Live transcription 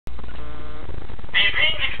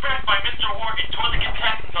expressed by Mr. Horgan toward the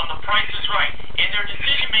contestants on The Price is Right in their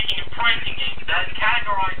decision-making and pricing games that is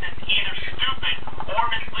categorized as either stupid or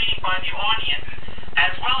misleading by the audience,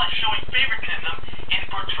 as well as showing favoritism, is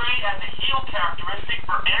portrayed as a heel characteristic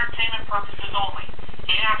for entertainment purposes only.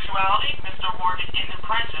 In actuality, Mr. Horgan isn't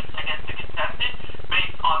prejudiced against the contestant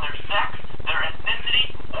based on their sex, their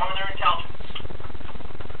ethnicity, or their intelligence.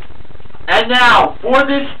 And now, for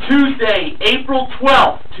this Tuesday, April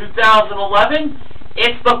 12th, 2011,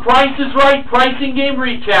 it's The Price is Right pricing game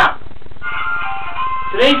recap.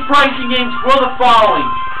 Today's pricing games were the following: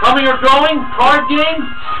 Coming or Going, Card Game,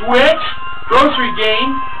 Switch, Grocery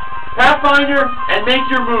Game, Pathfinder, and Make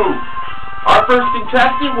Your Move. Our first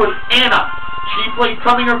contestant was Anna. She played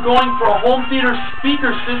Coming or Going for a home theater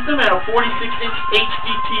speaker system and a 46-inch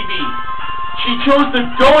HDTV. She chose the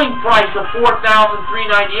going price of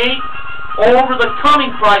 $4,398 over the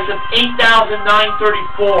coming price of $8,934.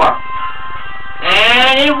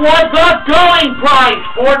 And it was the going price,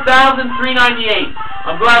 $4,398.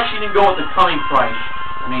 I'm glad she didn't go with the coming price.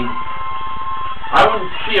 I mean, I wouldn't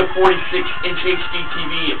see a 46-inch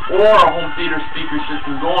HDTV or a home theater speaker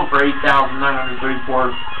system going for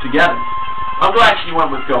 $8,934 together. I'm glad she went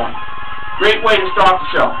with going. Great way to start the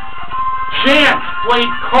show. Chance played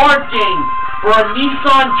Card Game for a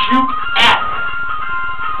Nissan Juke S.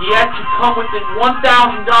 He had to come within $1,000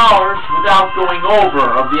 without going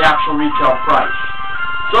over of the actual retail price.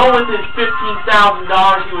 So with his $15,000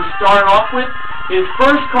 he was started off with, his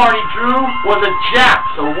first card he drew was a Jack,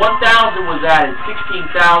 so $1,000 was added.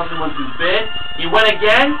 $16,000 was his bid. He went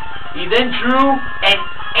again. He then drew an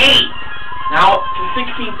 8. Now up to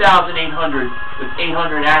 $16,800 with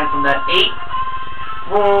 $800 added from that 8.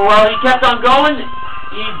 Well, he kept on going.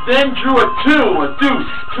 He then drew a 2, a deuce.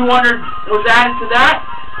 $200 was added to that,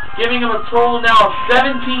 giving him a total now of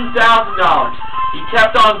 $17,000. He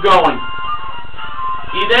kept on going.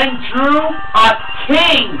 He then drew a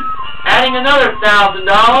king, adding another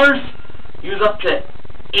 $1,000. He was up to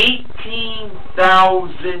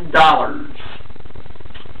 $18,000.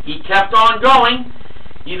 He kept on going.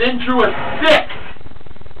 He then drew a 6.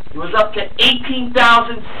 He was up to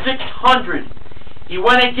 $18,600. He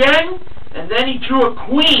went again, and then he drew a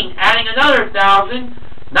queen, adding another $1,000.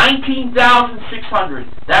 $19,600.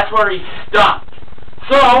 That's where he stopped.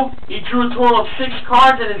 So he drew a total of 6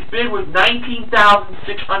 cards, and his bid was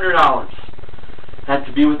 $19,600. Had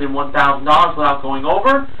to be within $1,000 without going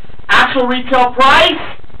over. Actual retail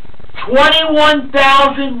price,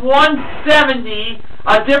 $21,170.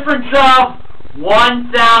 A difference of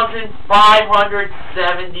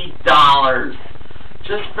 $1,570.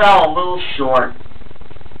 Just fell a little short.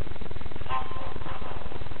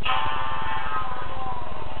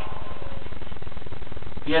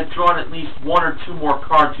 If he had drawn at least 1 or 2 more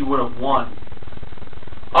cards, he would have won.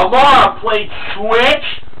 Amara played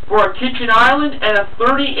Switch for a kitchen island and a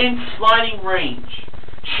 30-inch sliding range.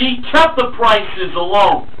 She kept the prices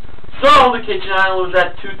alone. So the kitchen island was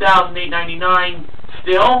at $2,899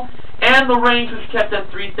 still, and the range was kept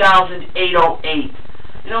at $3,808.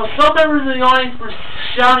 You know, some members of the audience were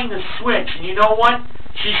shouting to switch, and you know what?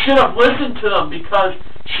 She should have listened to them, because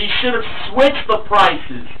she should have switched the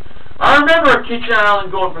prices. I remember a kitchen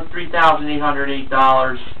island going for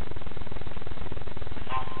 $3,808.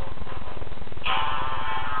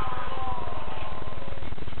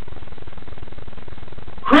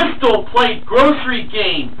 Crystal played Grocery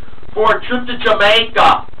Game for a trip to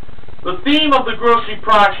Jamaica. The theme of the grocery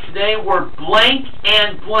products today were blank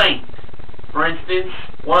and blank. For instance,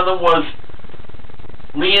 one of them was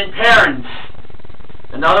Lee & Perrins.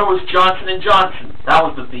 Another was Johnson & Johnson. That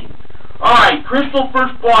was the theme. Alright, Crystal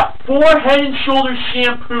first bought 4 Head & Shoulders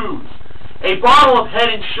shampoos. A bottle of Head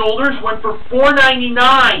 & Shoulders went for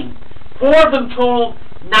 $4.99. 4 of them totaled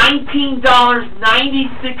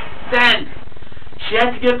 $19.96. She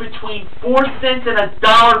had to get between 4 cents and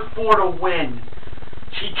 $1.04 to win.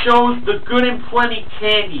 She chose the Good and Plenty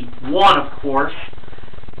candy, 1 of course.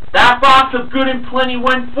 That box of Good and Plenty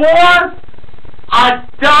went for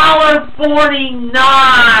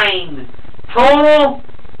 $1.49. Total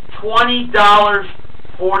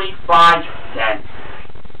 $20.45.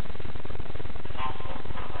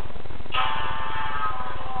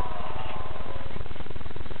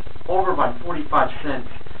 Over by 45 cents.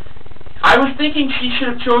 I was thinking she should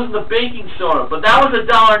have chosen the baking soda, but that was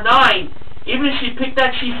 $1.09. Even if she picked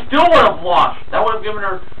that, she still would have lost. That would have given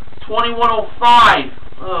her $21.05.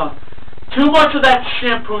 Too much of that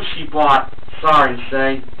shampoo she bought. Sorry to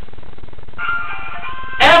say.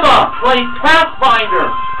 Emma played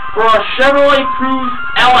Pathfinder for a Chevrolet Cruze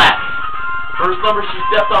LS. First number she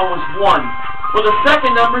stepped on was 1. For the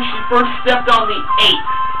second number, she first stepped on the 8.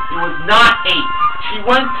 It was not 8. She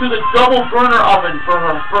went to the double burner oven for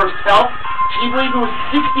her first help. She believed it was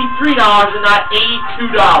 $63 and not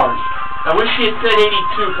 $82. I wish she had said 82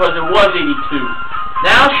 because it was 82.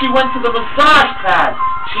 Now she went to the massage pad.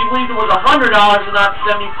 She believed it was $100 and not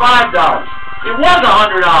 $75. It was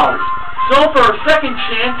 $100. So for her second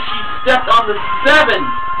chance, she stepped on the 7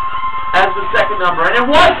 as the second number, and it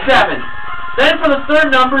was 7. Then for the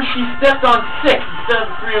third number, she stepped on 6 instead of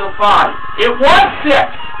the 3 or the 5. It was 6.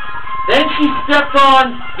 Then she stepped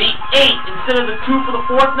on the 8 instead of the 2 for the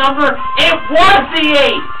fourth number. It was the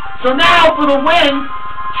 8. So now for the win,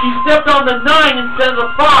 she stepped on the 9 instead of the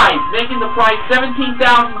 5, making the price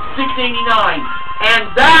 $17,689.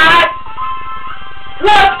 And that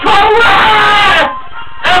was correct!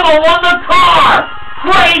 Emma won the car!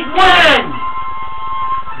 Great win!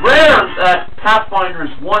 Rare Pathfinder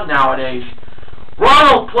is 1 nowadays.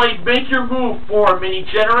 Ronald played Make Your Move for a mini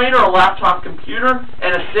generator, a laptop computer,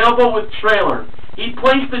 and a sailboat with trailer. He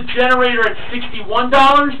placed the generator at $61,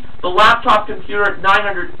 the laptop computer at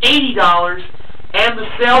 $980, and the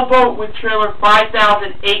sailboat with trailer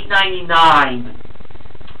 $5,899.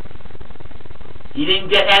 He didn't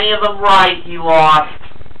get any of them right. He lost.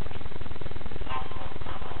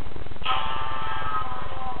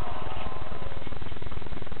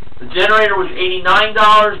 The generator was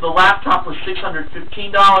 $89, the laptop was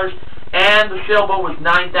 $615, and the sailboat was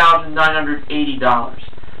 $9,980.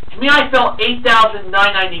 To me, I felt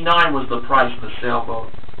 $8,999 was the price of the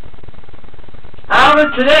sailboat.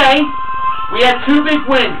 However, today we had 2 big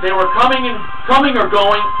wins. They were coming or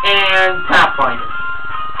going, and Pathfinder.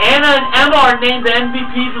 Anna and Emma are named the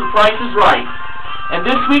MVPs of The Price is Right. And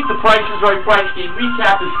this week, The Price is Right Price Game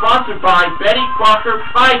Recap is sponsored by Betty Crocker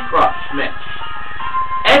Pie Crust Mix.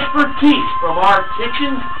 Expertise from our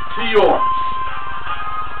kitchens to yours.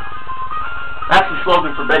 That's the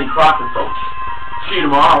slogan for Betty Crocker, folks. See you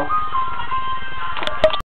tomorrow.